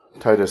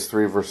Titus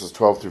 3 verses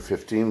 12 through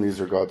 15.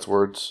 These are God's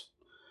words.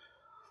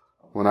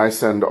 When I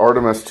send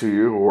Artemas to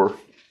you, or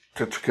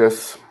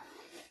Tychicus,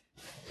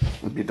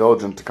 be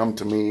diligent to come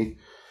to me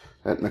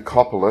at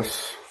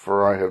Nicopolis,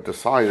 for I have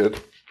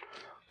decided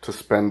to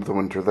spend the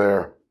winter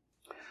there.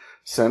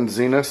 Send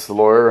Zenas the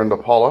lawyer and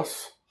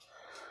Apollos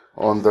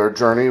on their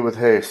journey with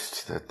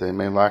haste, that they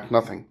may lack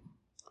nothing.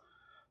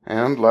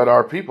 And let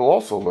our people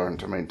also learn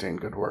to maintain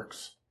good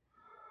works,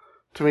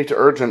 to meet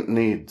urgent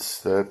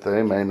needs, that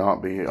they may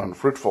not be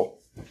unfruitful.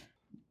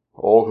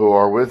 All who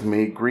are with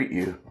me greet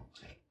you.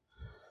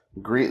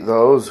 Greet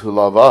those who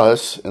love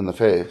us in the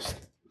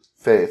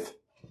faith.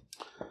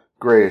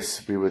 Grace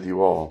be with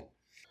you all.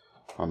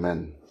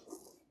 Amen.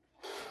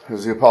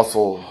 As the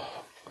apostle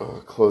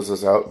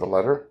closes out the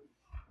letter,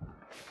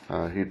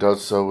 he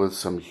does so with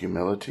some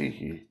humility.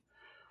 He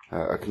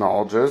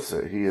acknowledges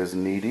that he is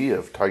needy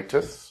of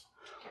Titus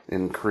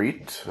in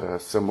Crete,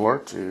 similar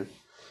to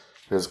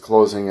his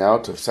closing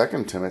out of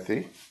 2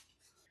 Timothy,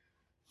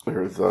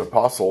 where the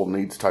apostle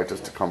needs Titus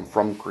to come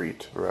from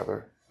Crete,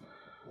 rather.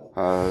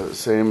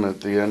 Same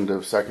at the end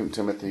of 2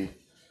 Timothy,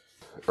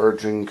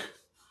 urging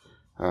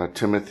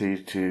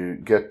Timothy to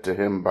get to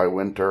him by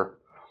winter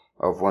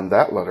of when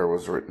that letter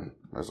was written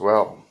as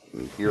well.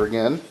 And here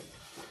again,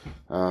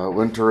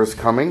 winter is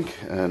coming,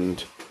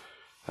 and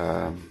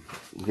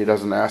he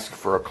doesn't ask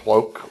for a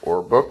cloak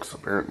or books.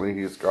 Apparently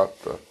he's got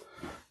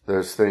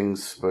those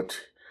things,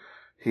 but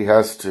he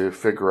has to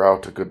figure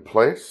out a good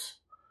place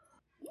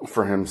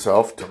for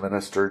himself to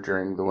minister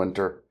during the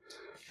winter.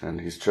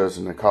 And he's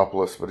chosen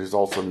Nicopolis, but he's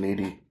also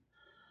needy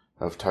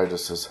of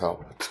Titus's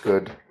help. It's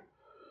good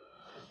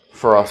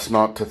for us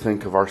not to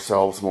think of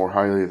ourselves more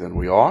highly than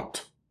we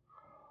ought,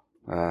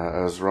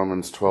 as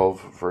Romans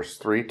 12 verse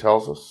 3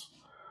 tells us,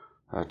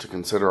 to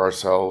consider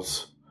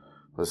ourselves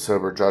with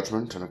sober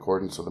judgment in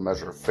accordance with the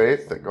measure of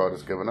faith that God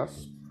has given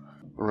us,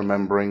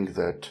 remembering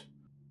that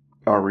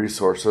our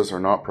resources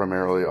are not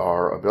primarily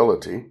our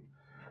ability,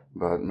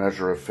 but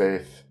measure of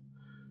faith,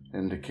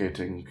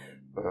 indicating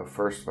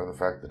first by the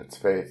fact that it's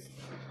faith,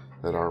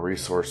 that our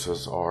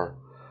resources are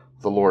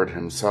the Lord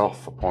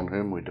himself, upon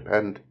whom we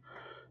depend,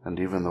 and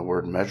even the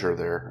word measure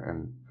there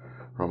in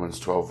Romans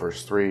 12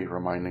 verse 3,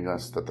 reminding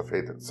us that the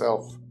faith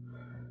itself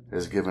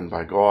is given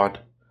by God.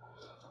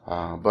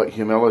 But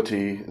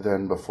humility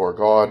then before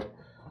God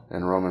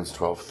in Romans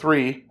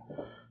 12:3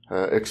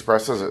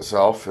 expresses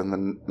itself in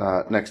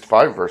the next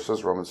 5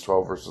 verses, Romans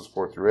 12 verses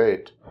 4 through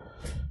 8,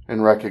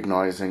 in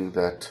recognizing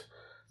that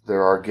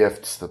there are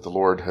gifts that the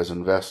Lord has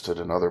invested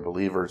in other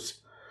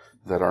believers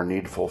that are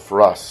needful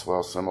for us.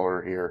 Well,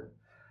 similar here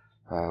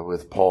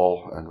with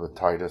Paul and with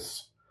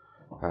Titus.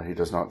 Paul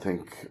does not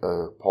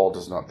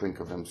think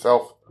of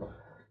himself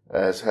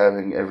as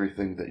having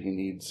everything that he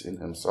needs in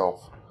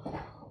himself.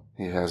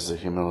 He has the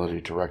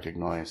humility to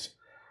recognize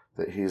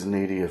that he is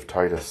needy of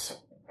Titus.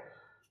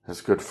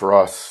 It's good for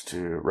us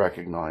to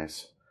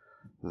recognize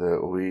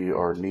that we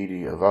are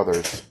needy of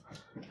others,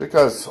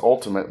 because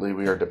ultimately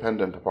we are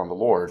dependent upon the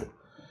Lord.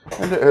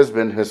 And it has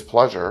been his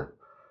pleasure,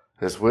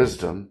 his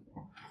wisdom,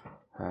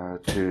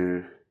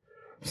 to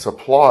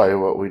supply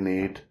what we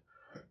need,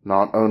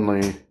 not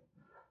only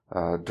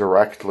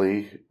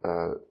directly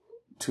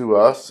to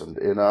us and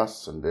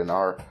in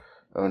our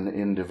own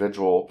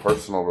individual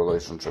personal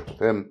relationship with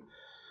him,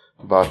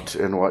 but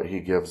in what he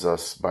gives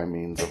us by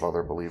means of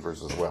other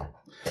believers as well.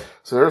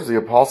 So there's the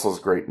apostle's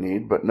great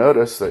need, but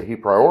notice that he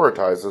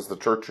prioritizes the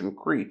church in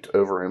Crete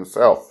over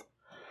himself.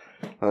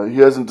 He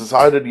hasn't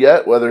decided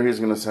yet whether he's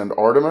going to send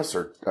Artemas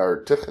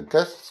or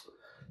Tychicus.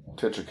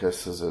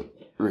 Tychicus as it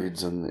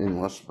reads in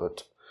English,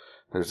 but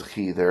there's a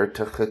he there,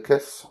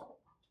 Tychicus.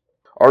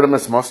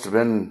 Artemas must have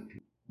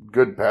been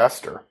good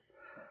pastor,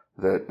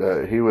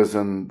 that he was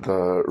in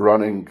the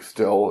running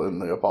still in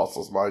the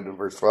apostle's mind in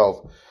verse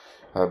 12,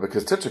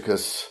 because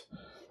Tychicus,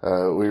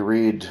 we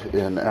read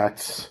in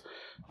Acts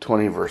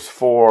 20 verse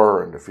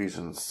 4, and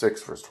Ephesians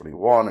 6 verse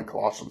 21, and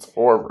Colossians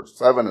 4 verse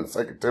 7, and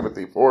 2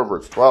 Timothy 4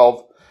 verse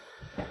 12,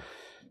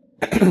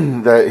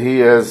 that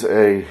he is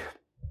a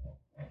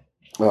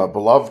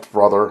beloved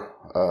brother,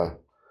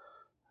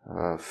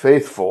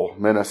 faithful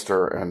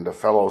minister, and a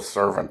fellow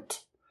servant.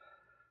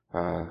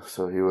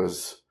 So he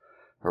was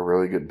a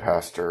really good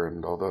pastor,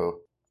 and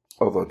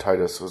although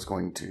Titus was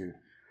going to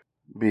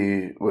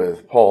be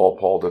with Paul,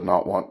 Paul did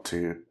not want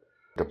to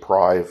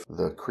deprive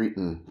the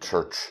Cretan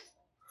church,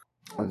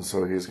 and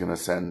so he's going to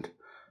send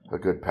a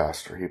good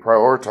pastor. He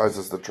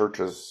prioritizes the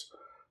church's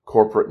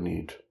corporate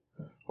need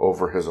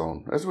over his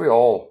own, as we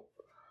all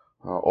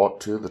ought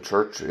to. The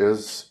church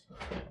is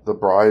the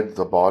bride,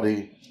 the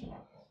body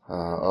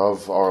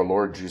of our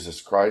Lord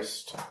Jesus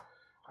Christ.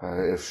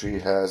 If she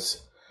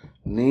has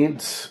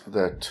needs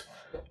that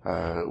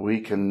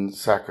we can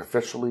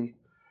sacrificially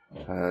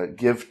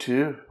give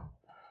to,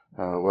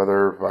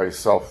 whether by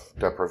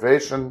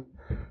self-deprivation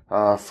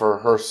for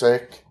her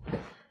sake,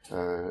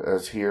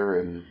 as here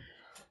in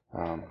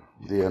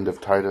the end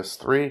of Titus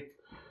 3,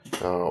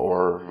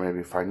 or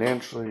maybe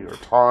financially or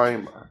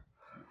time,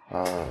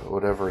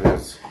 whatever it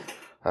is,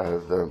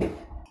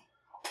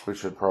 we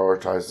should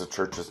prioritize the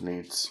church's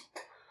needs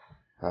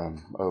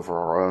over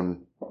our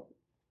own,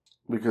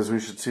 because we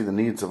should see the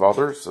needs of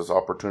others as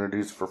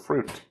opportunities for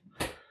fruit.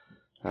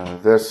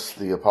 This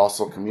the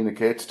apostle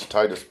communicates to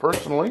Titus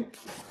personally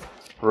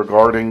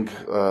regarding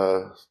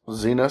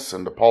Zenas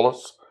and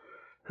Apollos,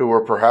 who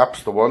were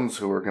perhaps the ones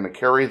who were going to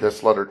carry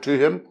this letter to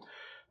him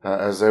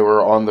as they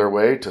were on their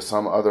way to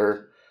some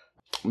other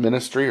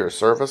ministry or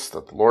service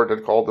that the Lord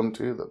had called them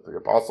to, that the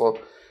apostle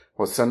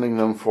was sending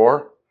them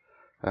for.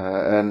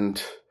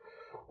 And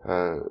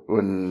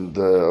when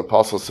the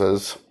apostle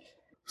says,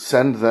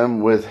 send them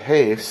with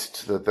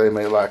haste that they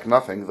may lack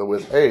nothing, the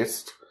with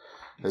haste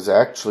is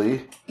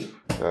actually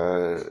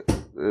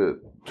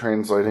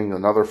translating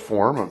another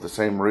form of the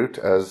same root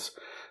as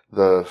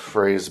the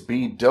phrase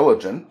be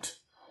diligent,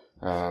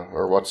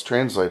 or what's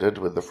translated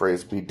with the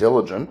phrase be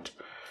diligent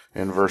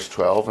in verse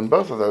 12. And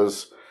both of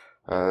those,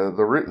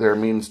 the root there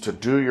means to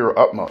do your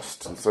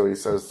utmost. And so he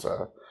says,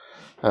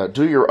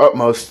 do your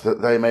utmost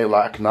that they may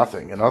lack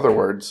nothing. In other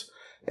words,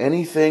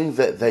 anything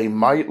that they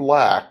might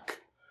lack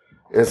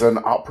is an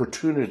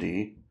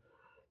opportunity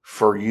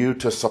for you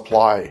to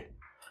supply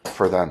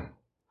for them.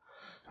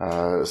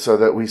 So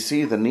that we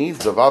see the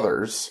needs of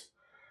others,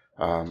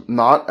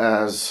 not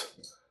as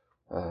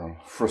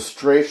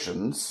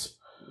frustrations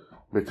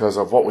because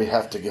of what we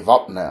have to give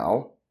up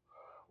now,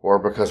 or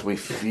because we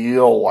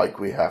feel like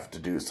we have to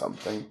do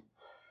something,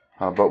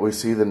 but we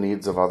see the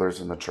needs of others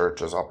in the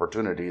church as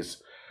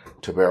opportunities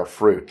to bear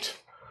fruit.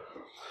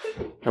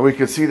 And we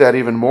could see that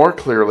even more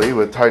clearly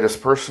with Titus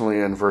personally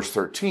in verse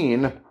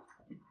 13,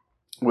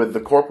 with the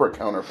corporate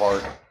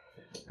counterpart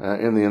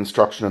in the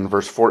instruction in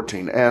verse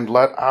 14. And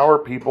let our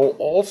people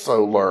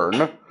also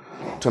learn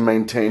to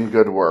maintain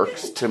good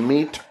works, to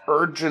meet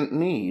urgent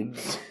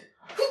needs,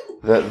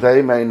 that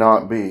they may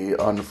not be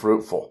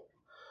unfruitful.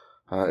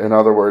 In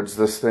other words,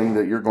 this thing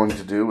that you're going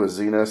to do with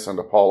Zenas and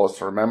Apollos,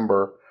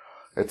 remember,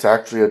 it's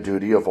actually a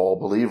duty of all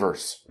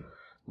believers.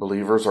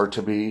 Believers are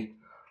to be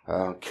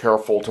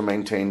careful to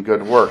maintain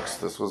good works.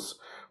 This was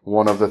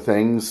one of the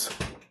things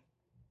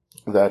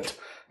that,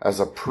 as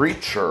a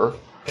preacher,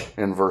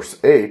 in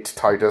verse 8,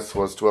 Titus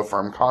was to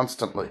affirm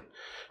constantly.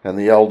 And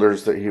the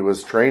elders that he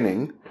was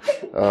training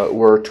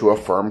were to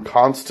affirm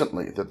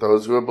constantly that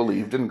those who have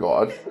believed in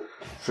God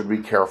should be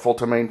careful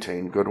to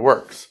maintain good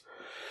works.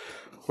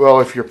 Well,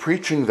 if you're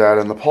preaching that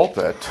in the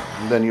pulpit,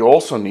 then you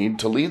also need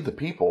to lead the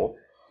people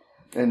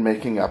in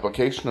making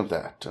application of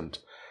that. And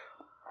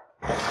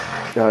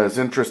it's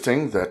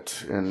interesting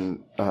that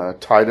in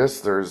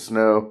Titus, there's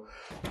no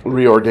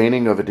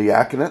reordaining of a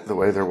diaconate the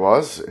way there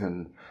was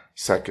in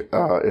 1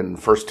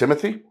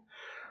 Timothy.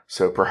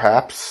 So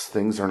perhaps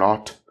things are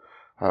not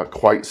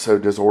quite so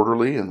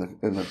disorderly in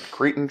the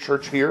Cretan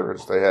church here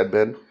as they had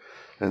been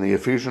in the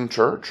Ephesian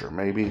church, or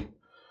maybe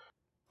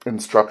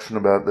instruction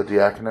about the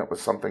diaconate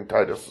was something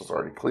Titus was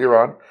already clear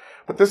on.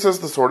 But this is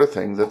the sort of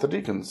thing that the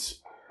deacons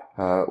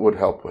would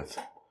help with.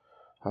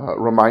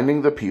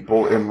 Reminding the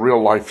people in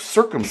real life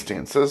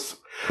circumstances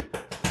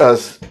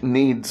as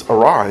needs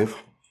arise,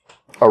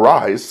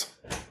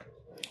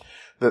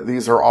 that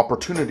these are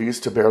opportunities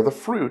to bear the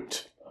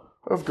fruit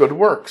of good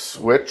works,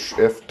 which,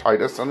 if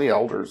Titus and the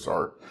elders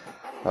are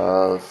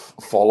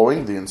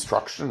following the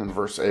instruction in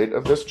verse 8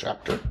 of this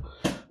chapter,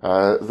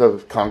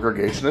 the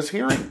congregation is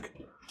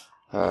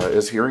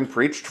hearing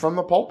preached from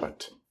the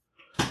pulpit.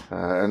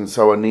 And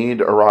so a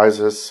need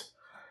arises,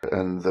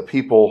 and the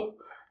people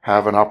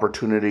have an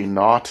opportunity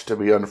not to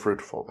be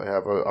unfruitful. They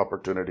have an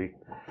opportunity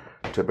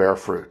to bear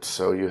fruit.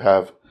 So you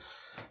have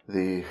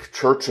the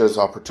church's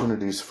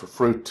opportunities for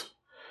fruit.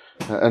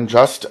 And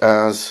just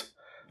as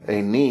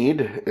a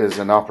need is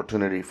an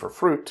opportunity for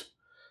fruit,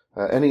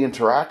 any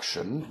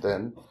interaction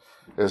then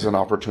is an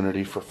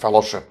opportunity for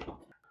fellowship.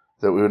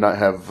 That we would not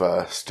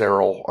have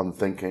sterile,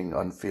 unthinking,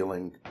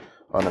 unfeeling,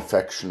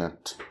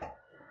 unaffectionate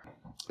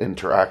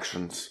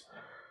interactions.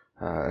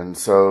 And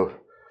so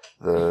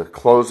the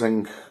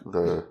closing,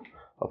 the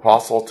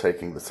apostle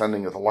taking the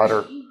sending of the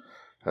letter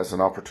as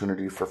an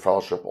opportunity for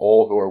fellowship.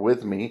 All who are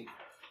with me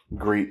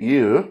greet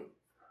you.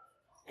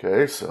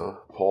 Okay, so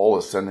Paul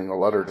is sending a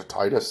letter to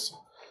Titus,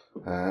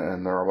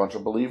 and there are a bunch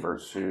of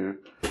believers who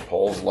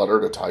Paul's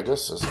letter to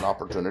Titus is an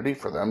opportunity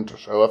for them to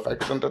show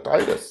affection to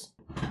Titus.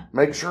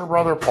 Make sure,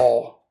 Brother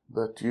Paul,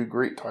 that you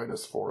greet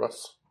Titus for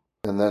us.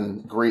 And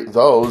then greet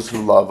those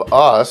who love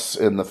us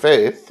in the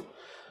faith.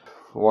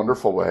 A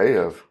wonderful way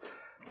of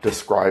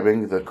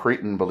describing the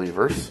Cretan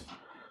believers.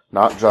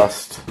 Not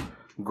just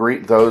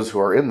greet those who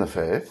are in the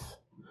faith,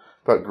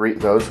 but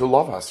greet those who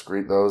love us.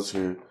 Greet those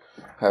who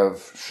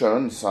have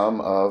shown some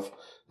of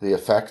the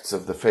effects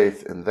of the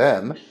faith in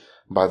them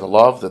by the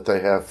love that they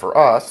have for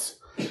us,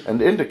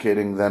 and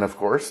indicating then, of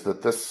course,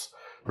 that this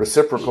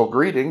reciprocal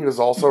greeting is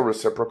also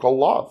reciprocal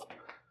love.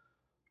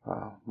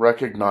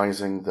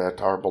 Recognizing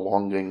that our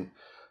belonging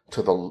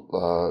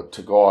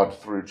to God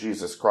through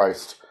Jesus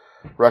Christ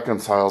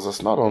reconciles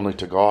us not only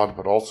to God,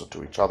 but also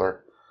to each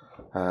other,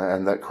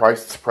 and that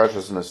Christ's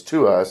preciousness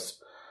to us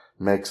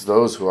makes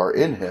those who are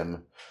in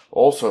him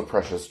also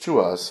precious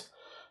to us,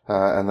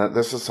 and that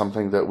this is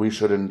something that we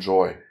should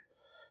enjoy,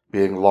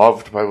 being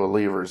loved by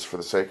believers for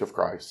the sake of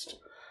Christ,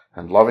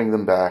 and loving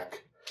them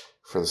back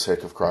for the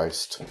sake of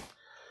Christ.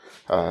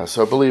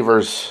 So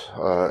believers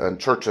and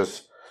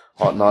churches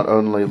ought not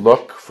only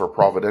look for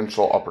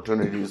providential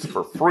opportunities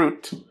for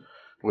fruit,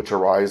 which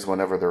arise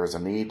whenever there is a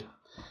need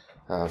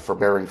for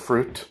bearing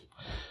fruit,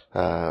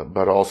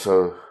 but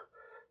also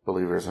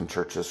believers and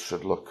churches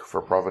should look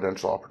for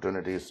providential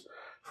opportunities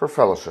for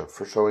fellowship,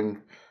 for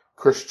showing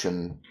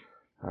Christian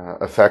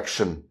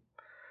affection,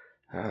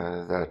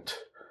 that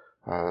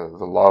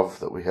the love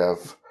that we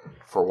have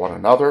for one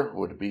another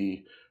would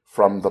be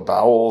from the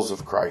bowels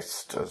of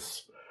Christ,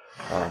 as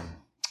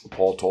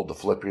Paul told the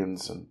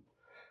Philippians in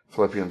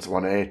Philippians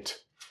 1:8,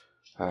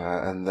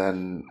 and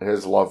then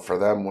his love for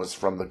them was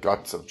from the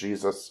guts of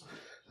Jesus.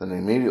 Then he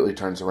immediately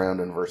turns around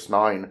in verse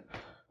 9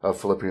 of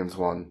Philippians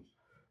 1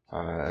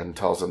 and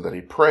tells them that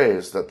he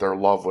prays that their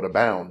love would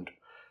abound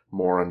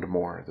more and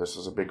more. This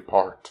is a big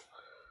part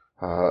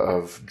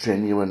of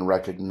genuine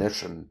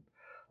recognition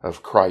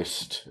of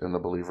Christ in the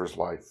believer's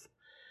life,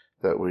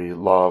 that we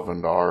love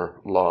and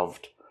are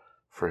loved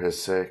for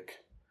his sake.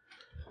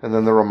 And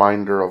then the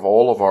reminder of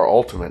all of our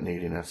ultimate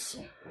neediness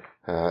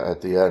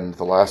at the end.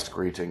 The last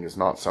greeting is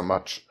not so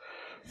much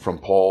from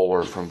Paul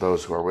or from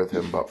those who are with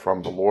him, but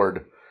from the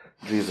Lord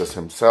Jesus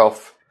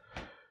himself,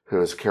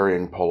 who is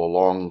carrying Paul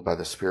along by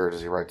the Spirit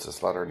as he writes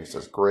this letter. And he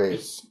says,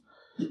 "Grace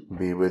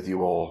be with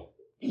you all."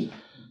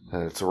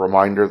 And it's a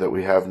reminder that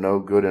we have no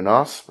good in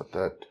us, but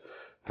that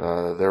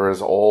there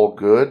is all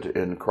good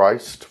in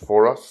Christ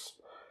for us.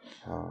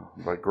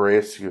 By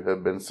grace you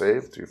have been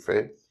saved through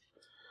faith,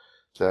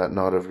 that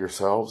not of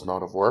yourselves,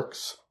 not of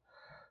works.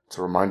 It's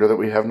a reminder that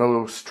we have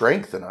no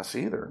strength in us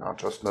either, not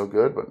just no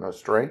good, but no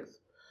strength.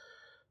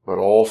 But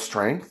all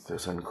strength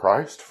is in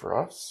Christ for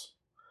us.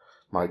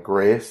 My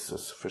grace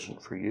is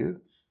sufficient for you.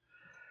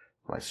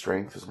 My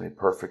strength is made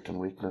perfect in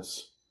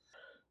weakness.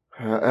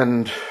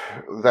 And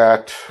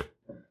that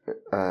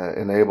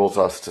enables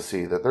us to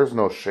see that there's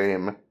no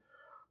shame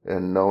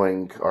in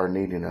knowing our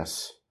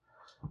neediness.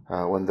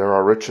 When there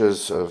are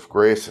riches of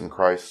grace in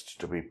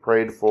Christ to be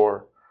prayed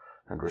for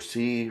and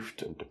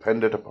received and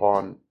depended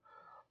upon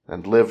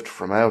and lived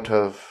from out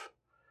of,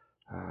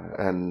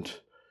 and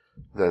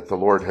that the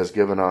Lord has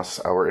given us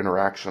our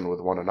interaction with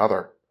one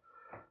another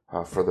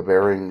for the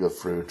bearing of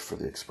fruit, for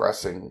the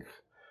expressing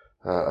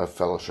of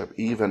fellowship,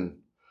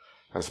 even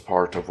as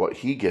part of what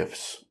he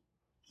gives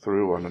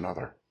through one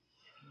another,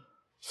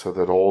 so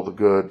that all the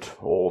good,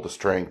 all the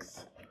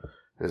strength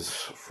is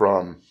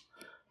from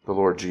the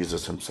Lord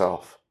Jesus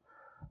himself,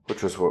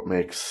 which is what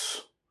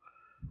makes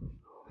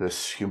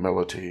this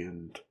humility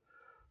and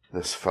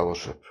this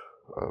fellowship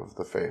of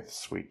the faith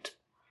sweet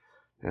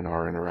in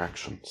our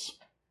interactions.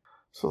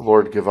 So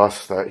Lord, give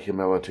us that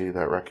humility,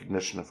 that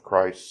recognition of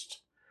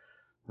Christ,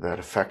 that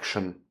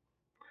affection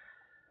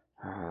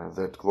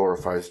that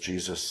glorifies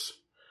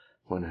Jesus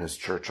when his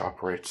church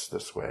operates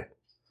this way.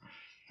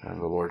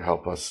 And the Lord,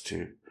 help us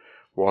to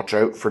watch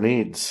out for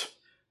needs,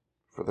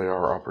 for they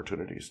are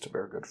opportunities to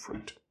bear good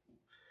fruit.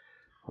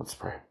 Let's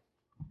pray.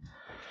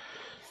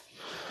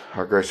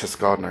 Our gracious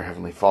God and our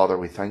Heavenly Father,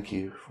 we thank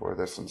you for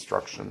this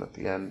instruction at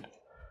the end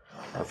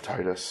of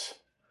Titus,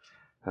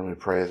 and we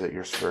pray that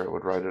your Spirit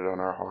would write it on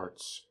our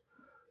hearts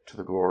to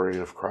the glory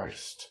of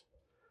Christ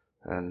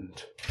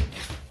and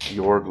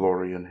your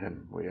glory in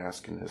him. We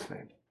ask in his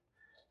name.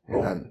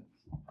 Amen.